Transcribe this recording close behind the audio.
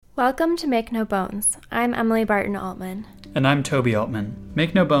Welcome to Make No Bones. I'm Emily Barton Altman. And I'm Toby Altman.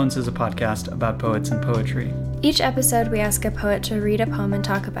 Make No Bones is a podcast about poets and poetry. Each episode, we ask a poet to read a poem and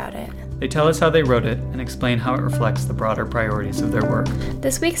talk about it. They tell us how they wrote it and explain how it reflects the broader priorities of their work.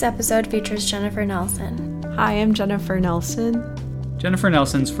 This week's episode features Jennifer Nelson. Hi, I'm Jennifer Nelson. Jennifer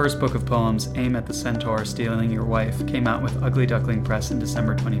Nelson's first book of poems, Aim at the Centaur, Stealing Your Wife, came out with Ugly Duckling Press in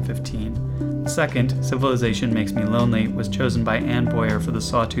December 2015. The second, Civilization Makes Me Lonely, was chosen by Anne Boyer for the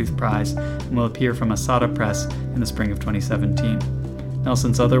Sawtooth Prize and will appear from Asada Press in the spring of 2017.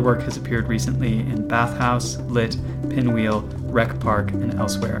 Nelson's other work has appeared recently in Bathhouse, Lit, Pinwheel, Rec Park, and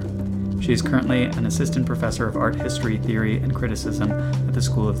elsewhere. She is currently an assistant professor of art history, theory, and criticism at the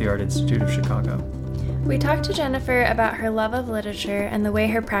School of the Art Institute of Chicago. We talked to Jennifer about her love of literature and the way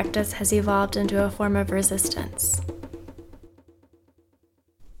her practice has evolved into a form of resistance.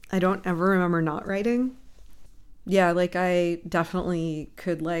 I don't ever remember not writing. Yeah, I definitely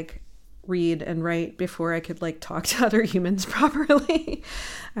could read and write before I could talk to other humans properly.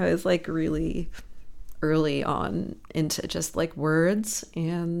 I was really early on into just words,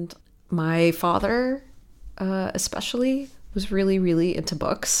 and my father especially was really, really into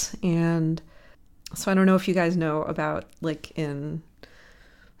books. And so I don't know if you guys know about in,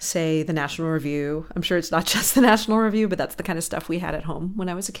 say, the National Review. I'm sure it's not just the National Review, but that's the kind of stuff we had at home when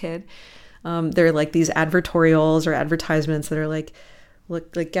I was a kid. There are these advertorials or advertisements that are look,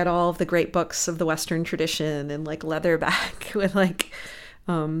 get all of the great books of the Western tradition in leatherback with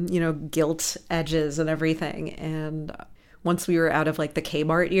gilt edges and everything. And once we were out of the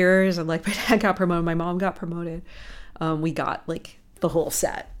Kmart years and my dad got promoted, my mom got promoted, we got the whole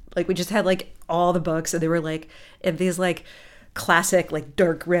set. We just had all the books, and they were in these classic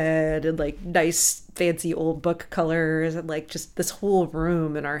dark red and nice fancy old book colors, and just this whole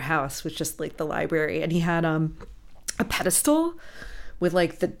room in our house was just the library. And he had a pedestal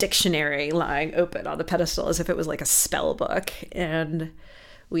with the dictionary lying open on the pedestal as if it was a spell book, and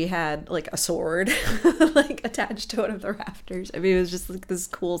we had a sword attached to one of the rafters. I mean, it was just this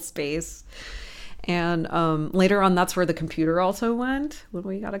cool space. And later on, that's where the computer also went, when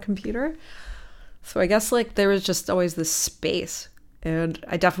we got a computer. So I guess there was just always this space. And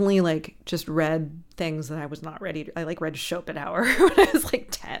I definitely just read things that I was not ready to. I read Schopenhauer when I was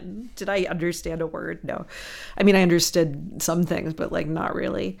 10. Did I understand a word? No. I mean, I understood some things, but not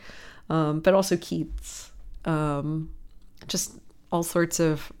really. But also Keats. Just all sorts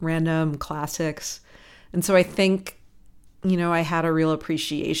of random classics. And so I think, I had a real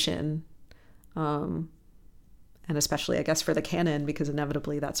appreciation, and especially I guess for the canon, because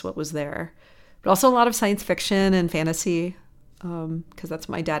inevitably that's what was there. But also a lot of science fiction and fantasy, because that's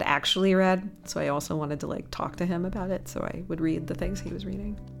what my dad actually read. So I also wanted to talk to him about it, so I would read the things he was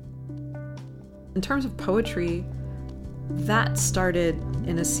reading. In terms of poetry, that started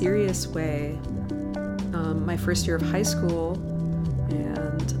in a serious way my first year of high school.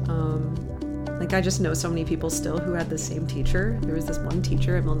 And I just know so many people still who had the same teacher. There was this one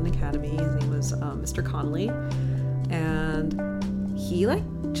teacher at Milton Academy. His name was Mr. Connolly, and he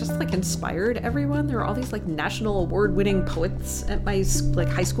just inspired everyone. There were all these national award-winning poets at my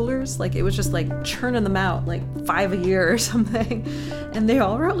high schoolers. It was just churning them out 5 a year or something, and they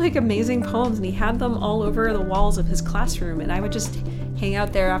all wrote amazing poems. And he had them all over the walls of his classroom. And I would just hang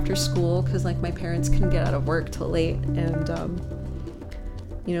out there after school because my parents couldn't get out of work till late, and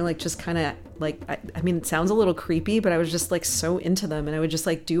just kind of I mean, it sounds a little creepy, but I was just so into them, and I would just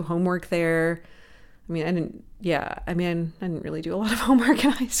do homework there. I mean, I didn't really do a lot of homework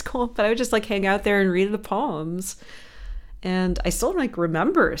in high school, but I would just hang out there and read the poems. And I still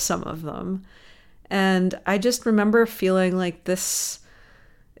remember some of them. And I just remember feeling this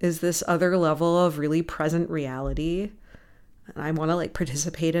is this other level of really present reality. And I want to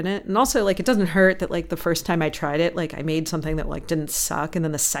participate in it. And also it doesn't hurt that the first time I tried it, I made something that didn't suck. And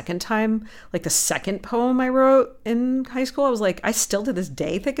then the second time, the second poem I wrote in high school, I was I still to this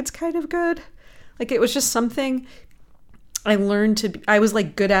day think it's kind of good. It was just something I learned to be, I was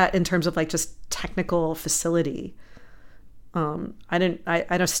good at in terms of just technical facility. I'm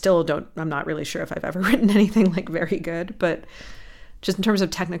not really sure if I've ever written anything very good, but just in terms of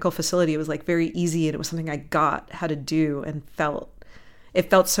technical facility, it was very easy, and it was something I got how to do, and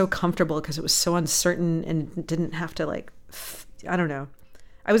it felt so comfortable because it was so uncertain and didn't have to I don't know.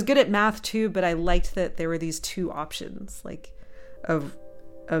 I was good at math too, but I liked that there were these two options of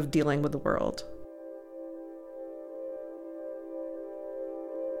dealing with the world.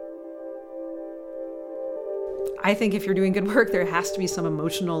 I think if you're doing good work, there has to be some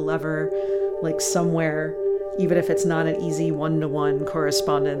emotional lever, somewhere, even if it's not an easy one-to-one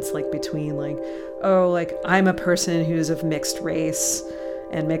correspondence, between I'm a person who's of mixed race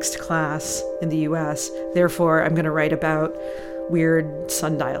and mixed class in the US. Therefore, I'm going to write about weird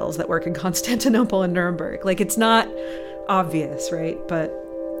sundials that work in Constantinople and Nuremberg. Like, it's not obvious, right? But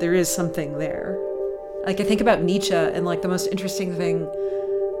there is something there. Like, I think about Nietzsche, and like the most interesting thing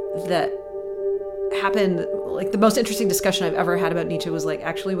that happened, like the most interesting discussion I've ever had about Nietzsche was like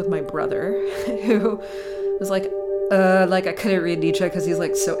actually with my brother, who was like I couldn't read Nietzsche because he's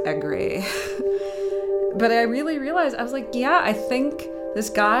like so angry. But I really realized, I was like, yeah, I think this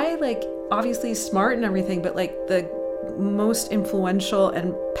guy, like, obviously smart and everything, but like the most influential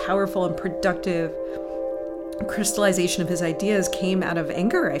and powerful and productive crystallization of his ideas came out of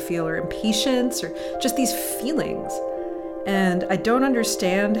anger, I feel, or impatience, or just these feelings. And I don't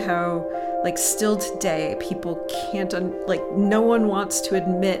understand how, like, still today people can't, like, no one wants to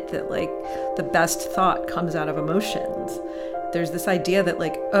admit that, like, the best thought comes out of emotions. There's this idea that,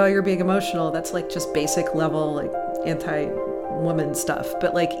 like, oh, you're being emotional, that's like just basic level, like, anti-woman stuff.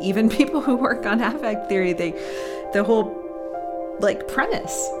 But like, even people who work on affect theory, the whole, like,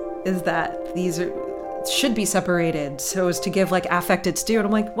 premise is that these should be separated so as to give, like, affect its due. And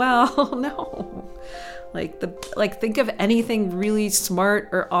I'm like, well, no. Like, think of anything really smart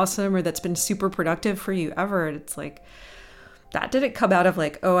or awesome or that's been super productive for you ever. And it's like, that didn't come out of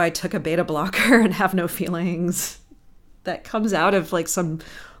like, oh, I took a beta blocker and have no feelings. That comes out of like some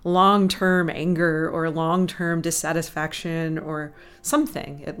long-term anger or long-term dissatisfaction or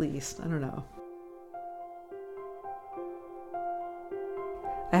something, at least. I don't know.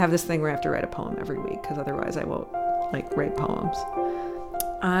 I have this thing where I have to write a poem every week because otherwise I won't, like, write poems.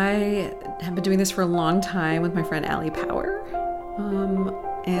 I have been doing this for a long time with my friend Allie Power,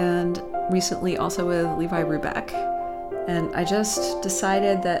 and recently also with Levi Rubeck. And I just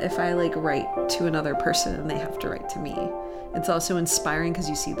decided that if I, like, write to another person, they have to write to me. It's also inspiring because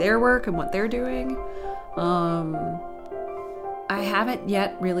you see their work and what they're doing. I haven't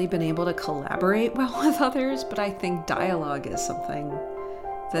yet really been able to collaborate well with others, but I think dialogue is something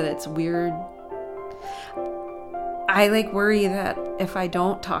that it's weird. I, like, worry that if I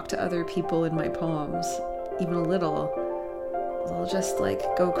don't talk to other people in my poems, even a little, they'll just, like,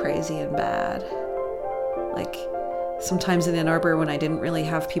 go crazy and bad. Like, sometimes in Ann Arbor when I didn't really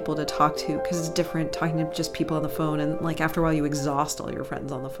have people to talk to, because it's different talking to just people on the phone, and, like, after a while you exhaust all your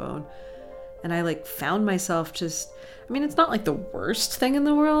friends on the phone. And I, like, found myself just, I mean, it's not, like, the worst thing in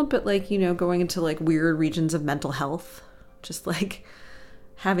the world, but, like, you know, going into, like, weird regions of mental health. Just, like,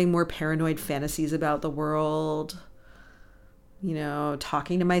 having more paranoid fantasies about the world. You know,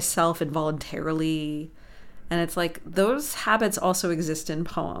 talking to myself involuntarily. And it's like, those habits also exist in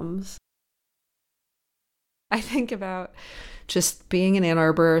poems. I think about just being in Ann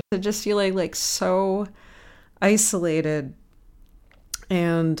Arbor, to just feeling like so isolated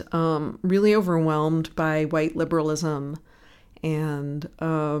and really overwhelmed by white liberalism. And, you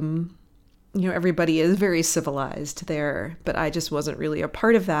know, everybody is very civilized there, but I just wasn't really a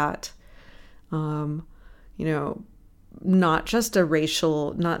part of that. You know, not just a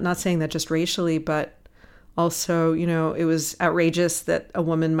racial, not saying that just racially, but also, you know, it was outrageous that a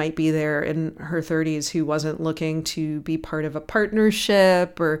woman might be there in her 30s who wasn't looking to be part of a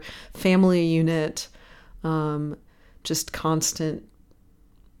partnership or family unit. Just constant,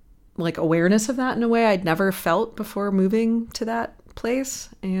 like, awareness of that in a way I'd never felt before moving to that place.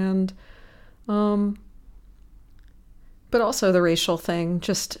 And, but also the racial thing,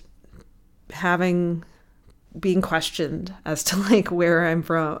 just being questioned as to, like, where I'm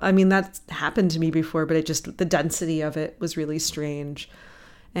from. I mean, that's happened to me before, but the density of it was really strange.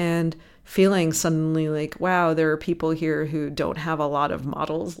 And feeling suddenly like, wow, there are people here who don't have a lot of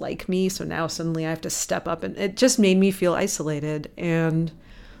models like me. So now suddenly I have to step up, and it just made me feel isolated. And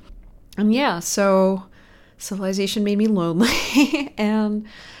yeah, so civilization made me lonely. And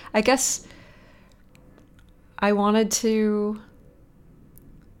I guess I wanted to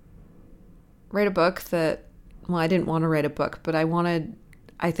write a book that, well, I didn't want to write a book, but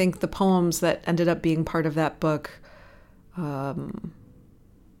I think the poems that ended up being part of that book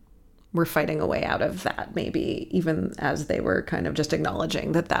were fighting a way out of that, maybe, even as they were kind of just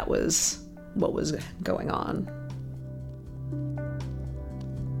acknowledging that that was what was going on.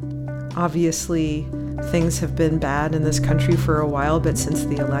 Obviously, things have been bad in this country for a while, but since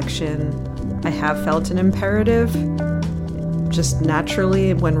the election, I have felt an imperative. Just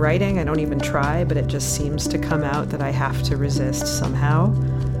naturally, when writing, I don't even try, but it just seems to come out that I have to resist somehow,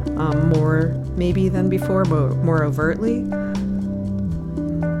 more maybe than before, more overtly.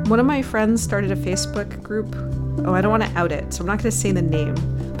 One of my friends started a Facebook group. Oh, I don't want to out it, so I'm not going to say the name,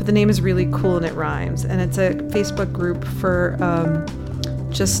 but the name is really cool and it rhymes. And it's a Facebook group for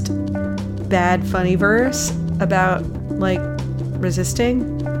just bad, funny verse about, like,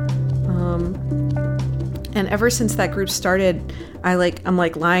 resisting. And ever since that group started, I'm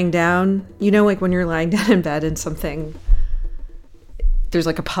like lying down, like when you're lying down in bed and there's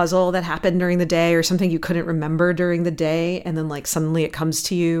like a puzzle that happened during the day or something you couldn't remember during the day. And then like suddenly it comes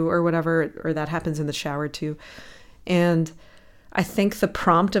to you or whatever, or that happens in the shower too. And I think the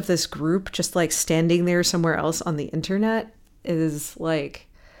prompt of this group, just like standing there somewhere else on the internet, is like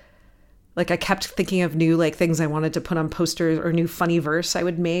I kept thinking of new like things I wanted to put on posters or new funny verse I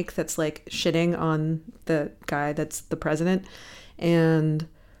would make that's like shitting on the guy that's the president and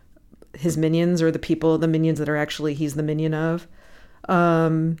his minions, or the minions that are actually he's the minion of.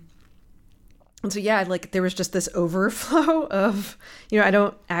 And so yeah, like there was just this overflow of, I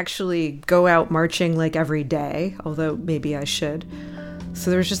don't actually go out marching like every day, although maybe I should.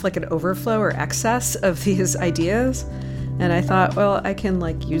 So there was just like an overflow or excess of these ideas. And I thought, well, I can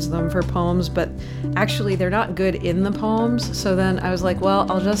like use them for poems, but actually they're not good in the poems. So then I was like, well,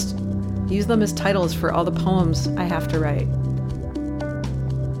 I'll just use them as titles for all the poems I have to write.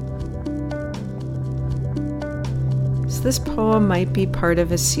 So this poem might be part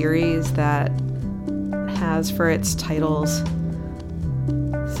of a series that has for its titles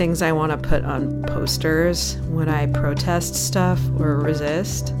things I want to put on posters when I protest stuff or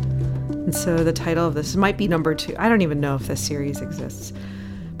resist. And so the title of this might be number 2. I don't even know if this series exists,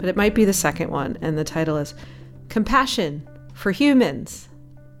 but it might be the second one. And the title is Compassion for Humans.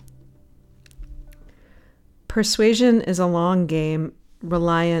 Persuasion is a long game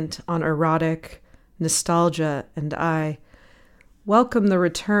reliant on erotic nostalgia, and I welcome the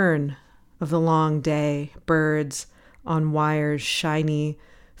return of the long day, birds on wires shiny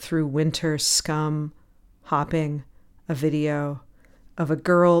through winter scum, hopping a video of a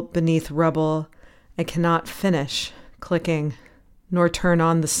girl beneath rubble I cannot finish clicking, nor turn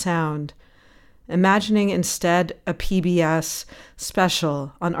on the sound, imagining instead a PBS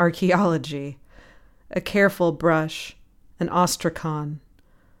special on archaeology, a careful brush, an ostrakhan,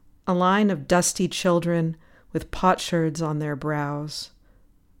 a line of dusty children with potsherds on their brows,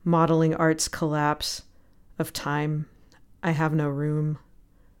 modeling art's collapse of time. I have no room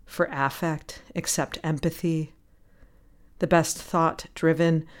for affect except empathy. The best thought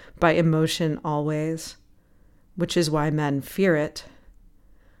driven by emotion always, which is why men fear it.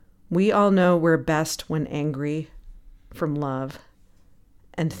 We all know we're best when angry from love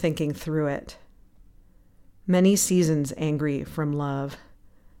and thinking through it. Many seasons angry from love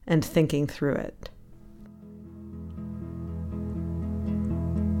and thinking through it.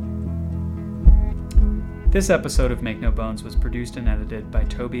 This episode of Make No Bones was produced and edited by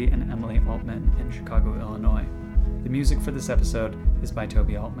Toby and Emily Altman in Chicago, Illinois. The music for this episode is by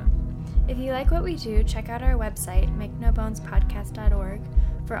Toby Altman. If you like what we do, check out our website, makenobonespodcast.org,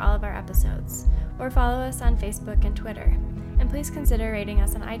 for all of our episodes, or follow us on Facebook and Twitter. And please consider rating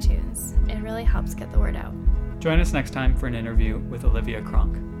us on iTunes. It really helps get the word out. Join us next time for an interview with Olivia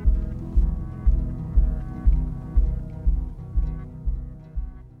Cronk.